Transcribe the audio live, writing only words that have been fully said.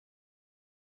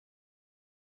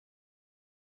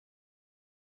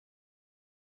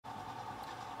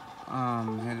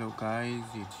Hello guys,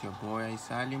 it's your boy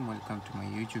Salim. Welcome to my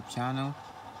YouTube channel.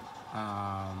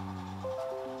 Um,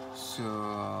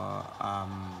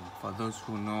 for those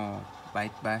who know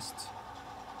Byteburst,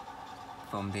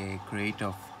 from the creator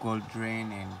of Gold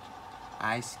Drain and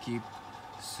Ice Skip,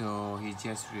 so he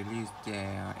just released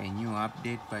a new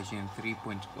update, version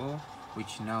 3.0,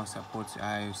 which now supports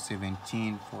iOS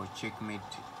 17 for checkmate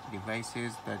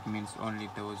devices. That means only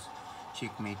those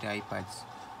checkmate iPads.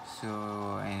 So,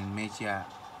 and major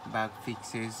bug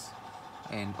fixes,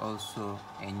 and also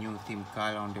a new theme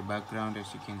color on the background,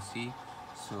 as you can see.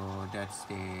 So that's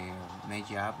the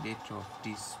major update of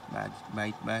this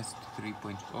Byteburst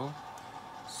 3.0.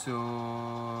 So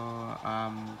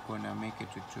I'm gonna make a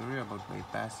tutorial about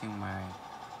bypassing my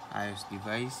iOS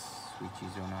device, which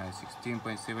is on iOS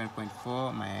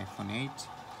 16.7.4, my iPhone 8.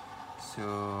 So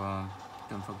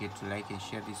don't forget to like and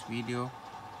share this video.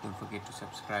 Don't forget to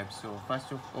subscribe. So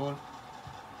first of all,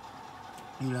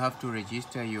 you'll have to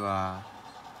register your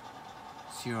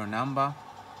serial number.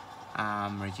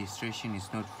 Registration is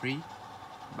not free,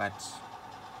 but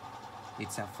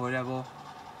it's affordable.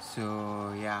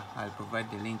 So yeah, I'll provide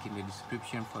the link in the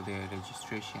description for the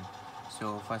registration.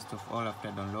 So first of all, after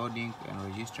downloading and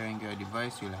registering your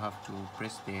device, you'll have to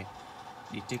press the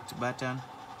detect button,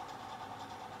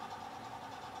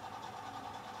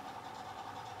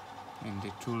 and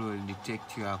the tool will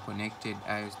detect your connected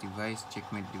iOS device,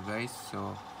 checkmate device.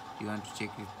 So you want to check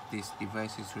if this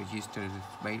device is registered with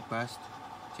Byteburst,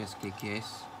 just click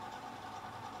yes.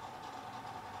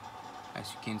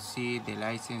 As you can see, the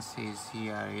license is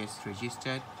here, yes,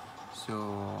 registered.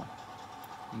 So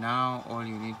now all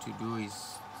you need to do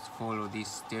is follow these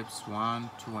steps 1,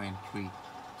 2 and 3.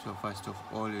 So first of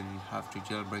all, you have to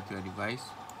jailbreak your device.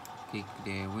 Click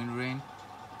the WinRAR.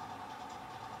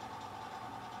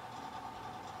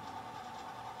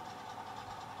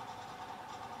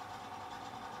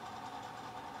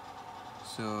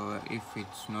 So if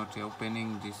it's not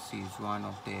opening, this is one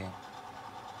of the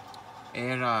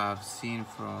error I've seen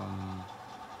from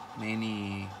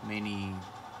many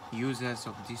users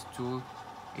of this tool.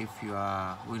 If your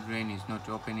WinRAR is not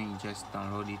opening, just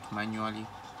download it manually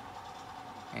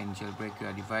and jailbreak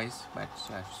your device. But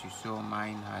as you saw,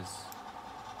 mine has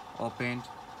opened.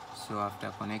 So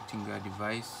after connecting your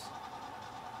device,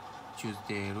 choose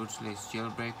the rootless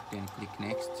jailbreak, then click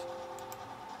next.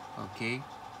 Okay,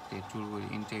 the tool will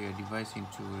enter your device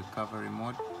into recovery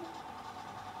mode.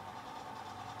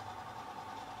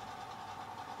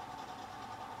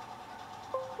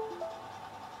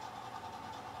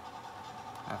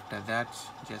 After that,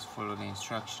 just follow the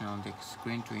instruction on the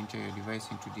screen to enter your device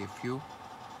into the FU.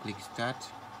 Click start.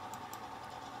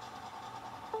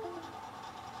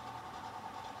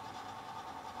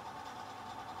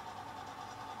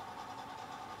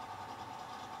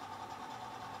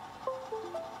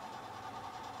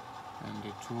 And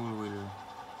the tool will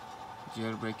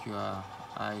jailbreak your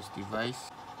iOS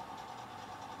device.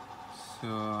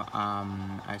 So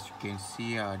as you can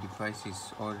see, our device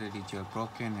is already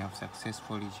jailbroken. We have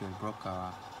successfully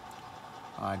jailbroken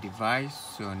our device.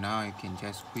 So now you can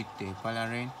just quit the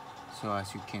Valorant. So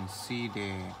as you can see,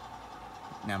 the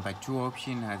number 2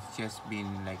 option has just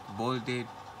been like bolded.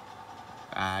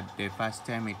 The first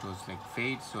time it was like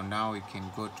fade. So now you can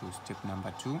go to step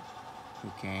number 2.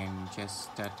 You can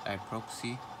just start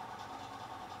iProxy,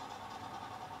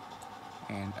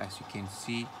 and as you can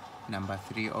see, number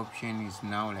 3 option is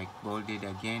now like bolded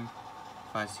again.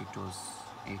 First it was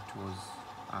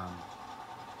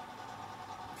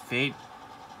fade.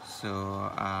 So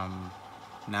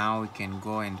now we can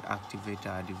go and activate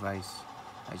our device.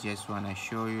 I just want to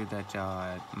show you that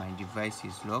my device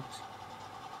is locked.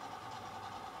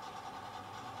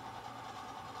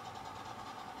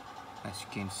 As you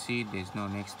can see, there's no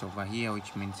next over here,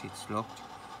 which means it's locked.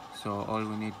 So all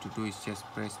we need to do is just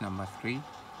press number 3,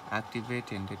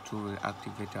 activate, and the tool will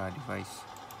activate our device.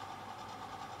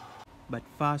 But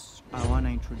first, I want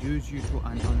to introduce you to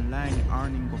an online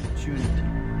earning opportunity,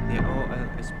 the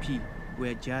OLSP,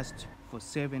 where just for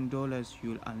 $7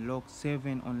 you'll unlock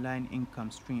 7 online income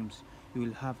streams. You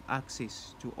will have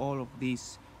access to all of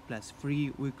these plus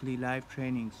free weekly live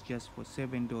trainings just for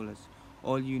 $7.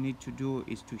 All you need to do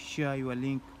is to share your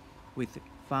link with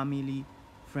family,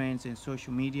 friends and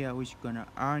social media, which gonna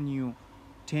earn you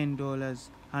 $10,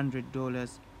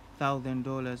 $100,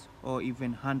 $1,000 or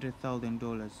even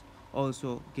 $100,000.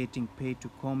 Also getting paid to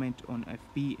comment on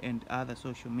FB and other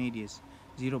social medias,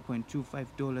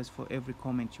 $0.25 for every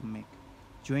comment you make.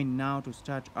 Join now to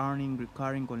start earning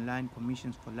recurring online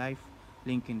commissions for life.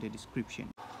 Link in the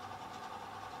description.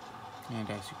 And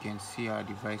as you can see, our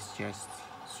device just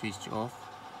switched off.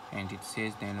 and it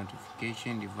says the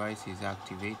notification device is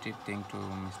activated. Thank to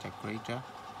Mr. Creator.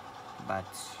 But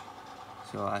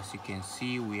so as you can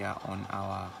see, we are on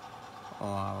our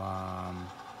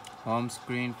home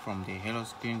screen from the hello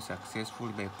screen,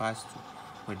 successfully bypassed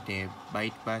with the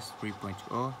Byteburst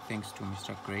 3.0. Thanks to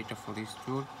Mr. Creator for this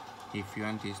tool. If you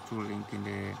want this tool, link in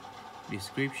the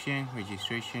description,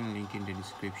 registration link in the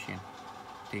description.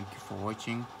 Thank you for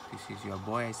watching. This is your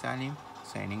boy Salim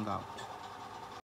signing out.